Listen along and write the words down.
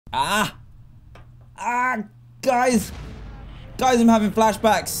Ah! Ah! Guys! Guys, I'm having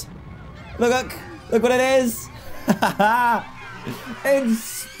flashbacks. Look what it is. It's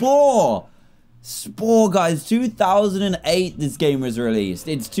Spore. Spore, guys. 2008 this game was released.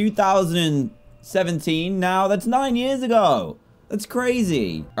 It's 2017 now. That's 9 years ago. That's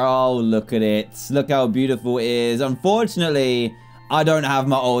crazy. Oh, look at it. Look how beautiful it is. Unfortunately, I don't have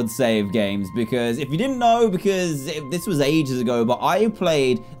my old save games because if you didn't know, this was ages ago, but I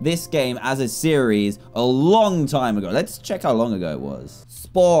played this game as a series a long time ago. Let's check how long ago it was.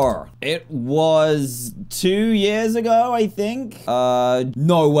 Spore. It was 2 years ago, I think.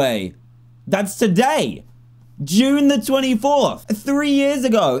 No way. That's today. June the 24th. 3 years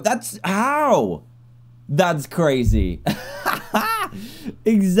ago. That's how? That's crazy.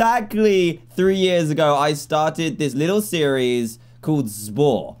 Exactly 3 years ago, I started this little series called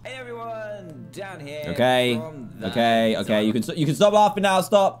Spore. Hey everyone, down here. Okay. You can stop laughing now.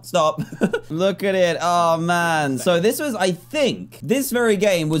 Stop. Look at it. Oh man. So this was, I think, this very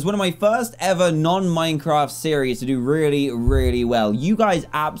game was one of my first ever non-Minecraft series to do really, really well. You guys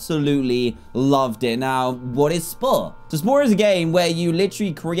absolutely loved it. Now, what is Spore? So Spore is a game where you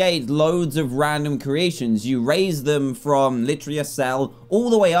literally create loads of random creations. You raise them from literally a cell all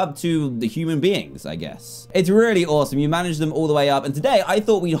the way up to the human beings, I guess. It's really awesome. You manage them all the way up. And today I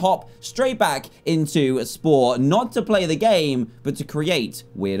thought we'd hop straight back into Spore, not to play the game, but to create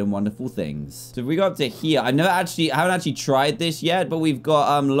weird and wonderful things. So if we go up to here, I haven't actually tried this yet, but we've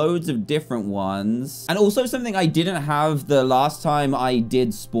got loads of different ones. And also something I didn't have the last time I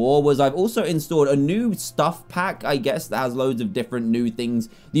did Spore was I've also installed a new stuff pack, I guess, that has loads of different new things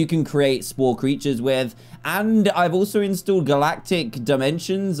that you can create Spore creatures with. And I've also installed Galactic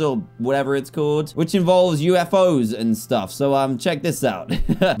Dimensions, or whatever it's called, which involves UFOs and stuff. So check this out.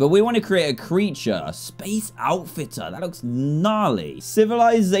 But we want to create a creature, a space outfitter. That looks gnarly.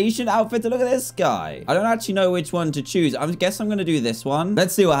 Civilization outfitter. Look at this guy. I don't actually know which one to choose. I guess I'm going to do this one.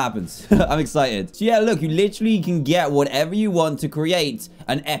 Let's see what happens. I'm excited. So yeah, look, you literally can get whatever you want to create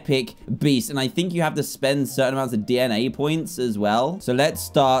an epic beast. And I think you have to spend certain amounts of DNA points as well. So let's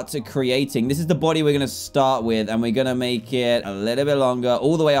start creating. This is the body we're going to start with, and we're going to make it a little bit longer,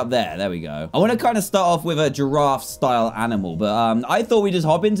 all the way up there. There we go. I want to kind of start off with a giraffe style animal, but I thought we'd just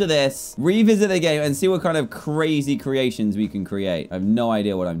hop into this, revisit the game, and see what kind of crazy creations we can create. I have no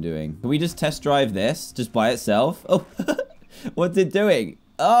idea what I'm doing. Can we just test drive this just by itself? Oh, what's it doing?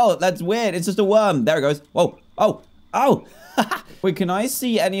 Oh, that's weird. It's just a worm. There it goes. Whoa. Oh. Wait, can I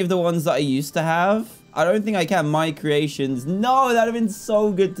see any of the ones that I used to have? I don't think I can. My creations. No, that would have been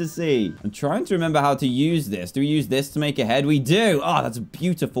so good to see. I'm trying to remember how to use this. Do we use this to make a head? We do. Oh, that's a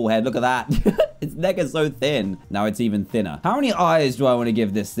beautiful head. Look at that. Its neck is so thin. Now it's even thinner. How many eyes do I want to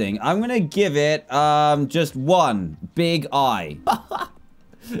give this thing? I'm going to give it just one big eye.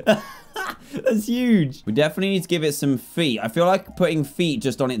 That's huge. We definitely need to give it some feet. I feel like putting feet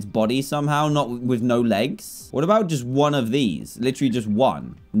just on its body somehow, not with no legs. What about just one of these? Literally just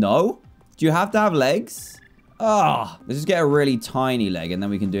one. No? Do you have to have legs? Oh, let's just get a really tiny leg and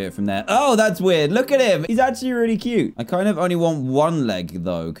then we can do it from there. Oh, that's weird. Look at him. He's actually really cute. I kind of only want one leg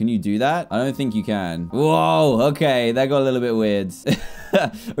though. Can you do that? I don't think you can. Whoa. Okay. That got a little bit weird.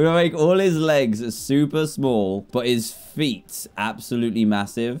 We're gonna make all his legs super small, but his feet absolutely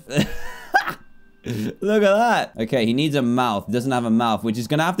massive. Look at that. Okay, he needs a mouth. He doesn't have a mouth, which is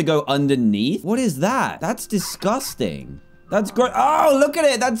gonna have to go underneath. What is that? That's disgusting. That's gross. Oh, look at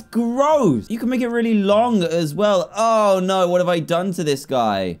it. That's gross. You can make it really long as well. Oh, no. What have I done to this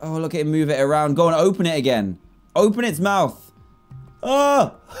guy? Oh, look at it. Move it around. Go and open it again. Open its mouth.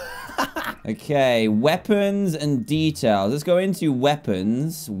 Oh. Okay. Weapons and details. Let's go into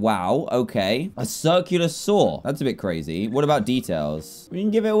weapons. Wow. Okay. A circular saw. That's a bit crazy. What about details? We can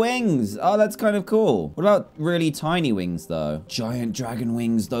give it wings. Oh, that's kind of cool. What about really tiny wings, though? Giant dragon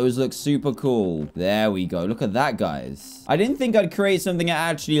wings. Those look super cool. There we go. Look at that, guys. I didn't think I'd create something I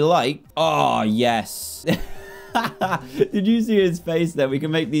actually like. Oh, yes. Did you see his face there? We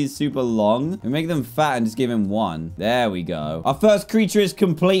can make these super long. We make them fat and just give him one. There we go. Our first creature is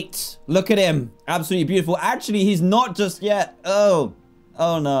complete. Look at him. Absolutely beautiful. Actually, he's not just yet. Oh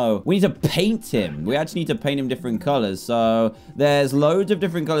no. We need to paint him. We actually need to paint him different colors. So there's loads of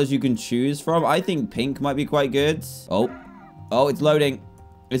different colors you can choose from. I think pink might be quite good. Oh, it's loading.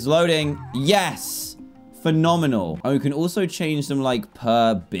 It's loading. Yes. Phenomenal. Oh, you can also change them like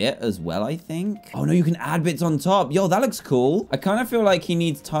per bit as well, I think. Oh no, you can add bits on top. Yo, that looks cool. I kind of feel like he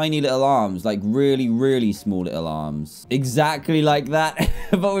needs tiny little arms, like really, really small little arms. Exactly like that,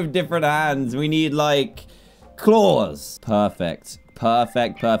 but with different hands. We need like claws. Perfect.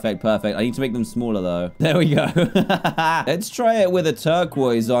 Perfect, perfect, perfect. I need to make them smaller, though. There we go. Let's try it with a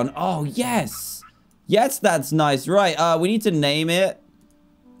turquoise on. Oh, yes. Yes, that's nice. Right, we need to name it.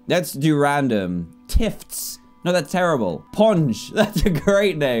 Let's do random. Tifts. No, that's terrible. Ponge. That's a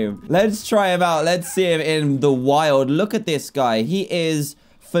great name. Let's try him out. Let's see him in the wild. Look at this guy. He is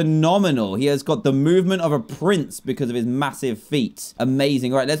phenomenal. He has got the movement of a prince because of his massive feet.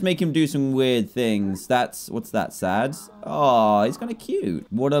 Amazing. Right, let's make him do some weird things. What's that, sad? Oh, he's kind of cute.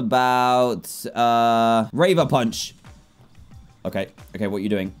 What about, Raver Punch? Okay, what are you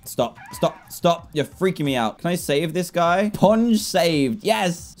doing? Stop. You're freaking me out. Can I save this guy? Ponge saved.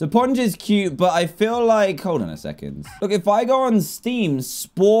 Yes. So Ponge is cute, but I feel like... Hold on a second. Look, if I go on Steam,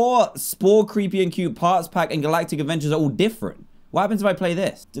 Spore, Creepy and Cute Parts Pack, and Galactic Adventures are all different. What happens if I play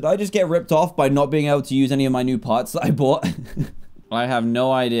this? Did I just get ripped off by not being able to use any of my new parts that I bought? I have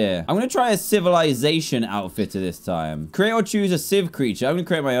no idea. I'm going to try a civilization outfitter this time. Create or choose a civ creature. I'm going to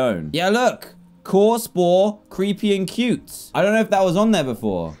create my own. Yeah, look. Core, Spore, Creepy, and Cute. I don't know if that was on there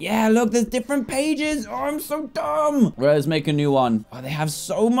before. Yeah, look, there's different pages. Oh, I'm so dumb. Right, let's make a new one. Oh, they have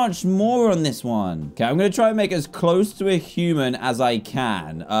so much more on this one. Okay, I'm going to try and make as close to a human as I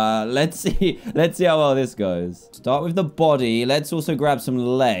can. Let's see how well this goes. Start with the body. Let's also grab some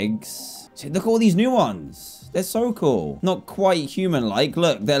legs. See, look at all these new ones. They're so cool. Not quite human-like.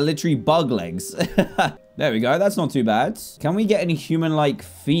 Look, they're literally bug legs. There we go. That's not too bad. Can we get any human-like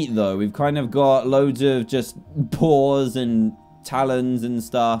feet, though? We've kind of got loads of just paws and talons and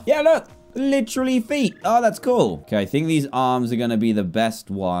stuff. Yeah, look. Literally feet. Oh, that's cool. Okay, I think these arms are going to be the best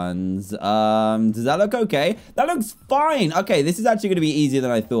ones. Does that look okay? That looks fine. Okay, this is actually going to be easier than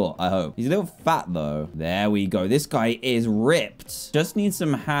I thought, I hope. He's a little fat, though. There we go. This guy is ripped. Just need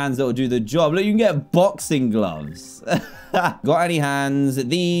some hands that will do the job. Look, you can get boxing gloves. Got any hands?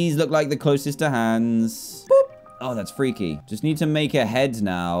 These look like the closest to hands. Boop. Oh, that's freaky. Just need to make a head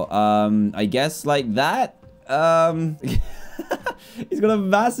now. I guess like that. He's got a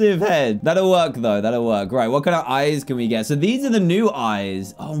massive head. That'll work, though. That'll work. Right, what kind of eyes can we get? So these are the new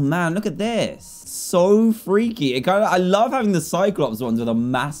eyes. Oh, man, look at this. So freaky. I love having the Cyclops ones with a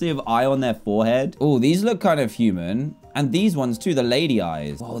massive eye on their forehead. Oh, these look kind of human. And these ones, too, the lady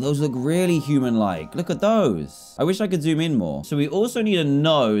eyes. Oh, those look really human-like. Look at those. I wish I could zoom in more. So we also need a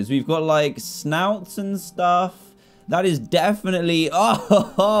nose. We've got, like, snouts and stuff. That is definitely...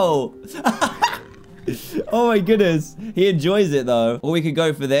 Oh! Oh my goodness. He enjoys it though. Or we could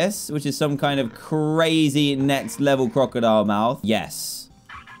go for this, which is some kind of crazy next level crocodile mouth. Yes.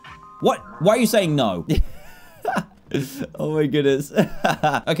 What? Why are you saying no? Oh my goodness.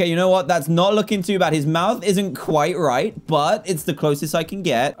 Okay, you know what? That's not looking too bad. His mouth isn't quite right, but it's the closest I can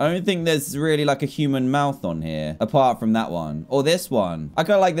get. I don't think there's really like a human mouth on here, apart from that one. Or this one. I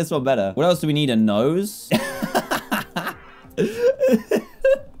kind of like this one better. What else do we need? A nose?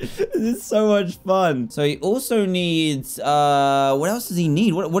 This is so much fun. So he also needs, what else does he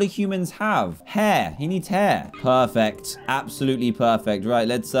need? What do humans have? Hair. He needs hair. Perfect. Absolutely perfect. Right,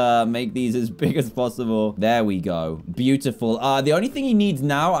 let's make these as big as possible. There we go. Beautiful. The only thing he needs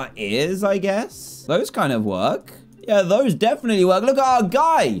now are ears, I guess. Those kind of work. Yeah, those definitely work. Look at our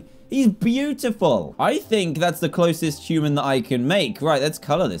guy. He's beautiful. I think that's the closest human that I can make. Right, let's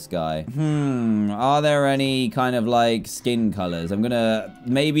color this guy. Are there any kind of like skin colors? I'm gonna,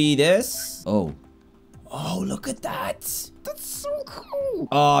 maybe this? Oh, look at that. That's so cool.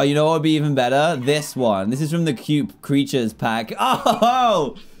 Oh, you know what would be even better? This one. This is from the Cute Creatures pack.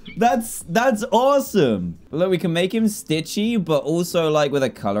 Oh, that's awesome. Look, we can make him stitchy, but also like with a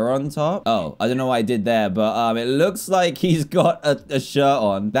color on top. Oh, I don't know what I did there, but it looks like he's got a shirt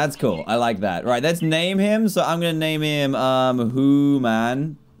on. That's cool. I like that. Right, let's name him. So I'm gonna name him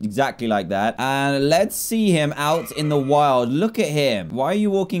Who-Man. Exactly like that. And let's see him out in the wild. Look at him. Why are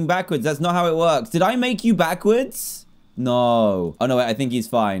you walking backwards? That's not how it works. Did I make you backwards? No. Oh, no, wait. I think he's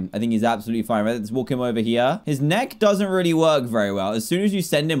fine. I think he's absolutely fine. Right, let's walk him over here. His neck doesn't really work very well. As soon as you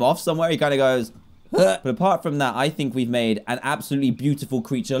send him off somewhere, he kind of goes... But apart from that, I think we've made an absolutely beautiful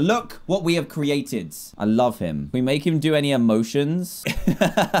creature. Look what we have created. I love him. Can we make him do any emotions?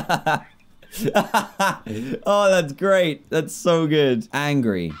 Oh, that's great. That's so good.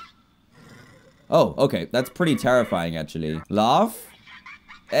 Angry. Oh, okay. That's pretty terrifying, actually. Laugh.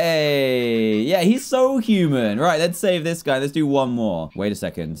 Hey. Yeah, he's so human. Right, let's save this guy. Let's do one more. Wait a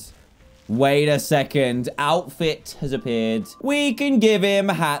second. Wait a second. Outfit has appeared. We can give him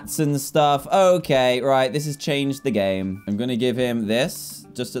hats and stuff. Okay, right. This has changed the game. I'm going to give him this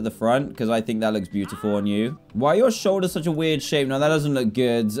just at the front because I think that looks beautiful on you. Why are your shoulders such a weird shape? No, that doesn't look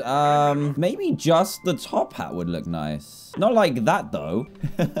good. Maybe just the top hat would look nice. Not like that, though.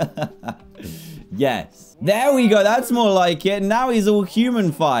 Yes. There we go. That's more like it. Now he's all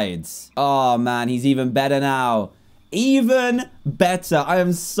human-fied. Oh, man. He's even better now. Even better. I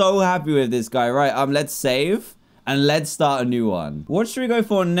am so happy with this guy. Right. Let's save. And let's start a new one. What should we go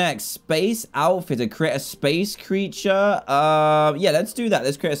for next? Space outfitter. Create a space creature. Yeah, let's do that.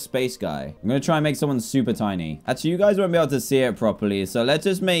 Let's create a space guy. I'm going to try and make someone super tiny. Actually, you guys won't be able to see it properly. So let's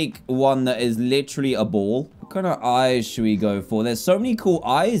just make one that is literally a ball. What kind of eyes should we go for? There's so many cool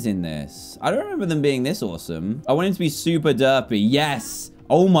eyes in this. I don't remember them being this awesome. I want him to be super derpy. Yes.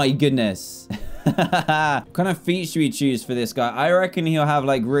 Oh my goodness. What kind of feet should we choose for this guy? I reckon he'll have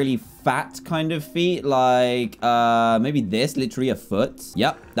like really fat kind of feet, like maybe this, literally a foot.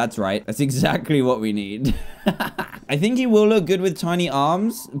 Yep, that's right. That's exactly what we need. I think he will look good with tiny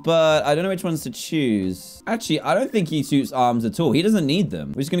arms, but I don't know which ones to choose. Actually, I don't think he suits arms at all. He doesn't need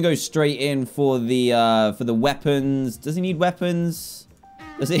them. We're just gonna go straight in for the weapons. Does he need weapons?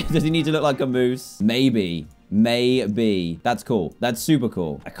 Does he need to look like a moose? Maybe. Maybe. That's cool. That's super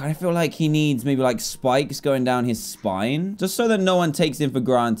cool. I kind of feel like he needs maybe like spikes going down his spine. Just so that no one takes him for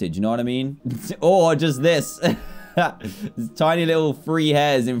granted. You know what I mean? Or just this. Tiny little free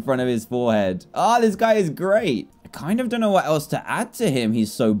hairs in front of his forehead. Oh, this guy is great. I kind of don't know what else to add to him.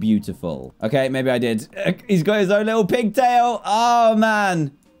 He's so beautiful. Okay, maybe I did. He's got his own little pigtail. Oh,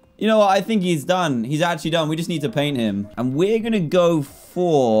 man. You know what? I think he's done. He's actually done. We just need to paint him. And we're going to go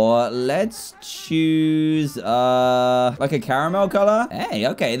for... Let's choose... like a caramel color. Hey,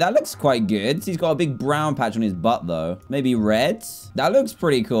 okay. That looks quite good. He's got a big brown patch on his butt, though. Maybe red? That looks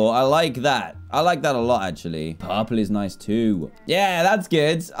pretty cool. I like that. I like that a lot, actually. Purple is nice, too. Yeah, that's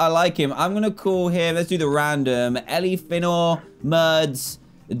good. I like him. I'm going to call him... Let's do the random. Elifinor Merds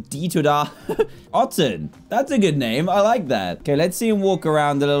Ditoda Otten. That's a good name. I like that. Okay, let's see him walk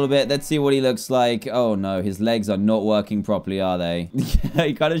around a little bit. Let's see what he looks like. Oh, no. His legs are not working properly, are they?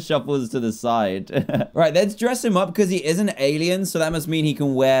 He kind of shuffles to the side. Right, let's dress him up because he is an alien, so that must mean he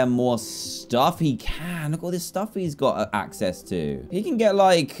can wear more stuff. He can. Look at all this stuff he's got access to. He can get,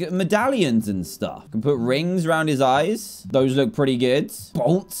 like, medallions and stuff. Can put rings around his eyes. Those look pretty good.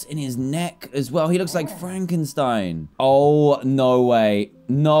 Bolts in his neck as well. He looks like Frankenstein. Oh, no way.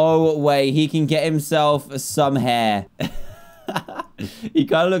 No way. He can get himself some hair. He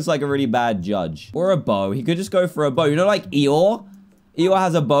kind of looks like a really bad judge. Or a bow. He could just go for a bow. You know, like Eeyore? Eeyore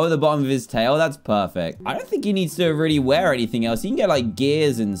has a bow at the bottom of his tail. That's perfect. I don't think he needs to really wear anything else. He can get like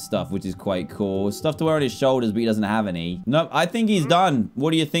gears and stuff, which is quite cool. Stuff to wear on his shoulders, but he doesn't have any. Nope, I think he's done.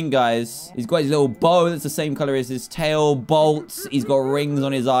 What do you think, guys? He's got his little bow that's the same color as his tail. Bolts. He's got rings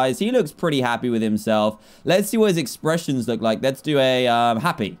on his eyes. He looks pretty happy with himself. Let's see what his expressions look like. Let's do a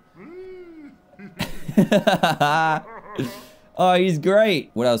happy. Oh, he's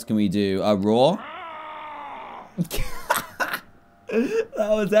great. What else can we do? A roar? That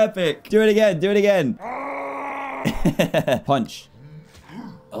was epic. Do it again. Do it again. Punch.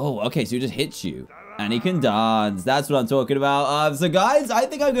 Oh, okay. So he just hits you. And he can dance. That's what I'm talking about. So, guys, I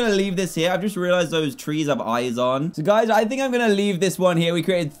think I'm going to leave this here. I've just realized those trees have eyes on. So, guys, I think I'm going to leave this one here. We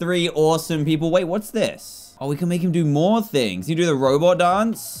created 3 awesome people. Wait, what's this? Oh, we can make him do more things. You do the robot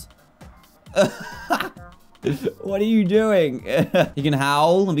dance? What are you doing? He can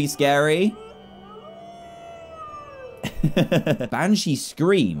howl and be scary. Banshee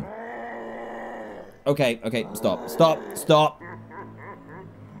scream. Okay, okay, stop, stop, stop.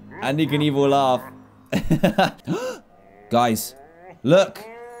 And he can evil laugh. Guys, look.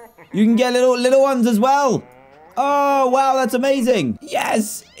 You can get little ones as well. Oh, wow, that's amazing.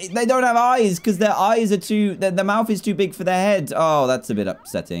 Yes, they don't have eyes because their eyes are their mouth is too big for their head. Oh, that's a bit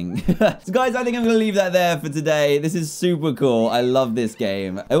upsetting. So, guys, I think I'm going to leave that there for today. This is super cool. I love this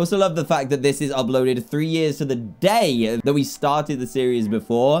game. I also love the fact that this is uploaded 3 years to the day that we started the series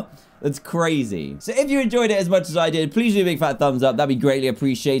before. That's crazy. So if you enjoyed it as much as I did, please do a big fat thumbs up. That'd be greatly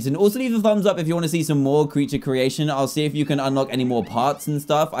appreciated. And also leave a thumbs up if you want to see some more creature creation. I'll see if you can unlock any more parts and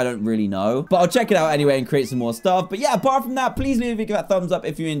stuff. I don't really know. But I'll check it out anyway and create some more stuff. But yeah, apart from that, please leave a big fat thumbs up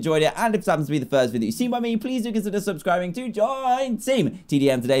if you enjoyed it. And if this happens to be the first video you've seen by me, please do consider subscribing to join Team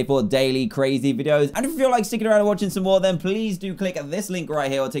TDM today for daily crazy videos. And if you feel like sticking around and watching some more, then please do click this link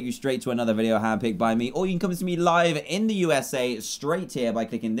right here. It'll take you straight to another video handpicked by me. Or you can come to me live in the USA straight here by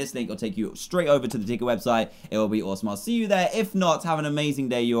clicking this link. It'll take you straight over to the ticket website. It will be awesome. I'll see you there. If not, have an amazing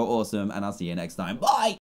day. You are awesome, and I'll see you next time. Bye.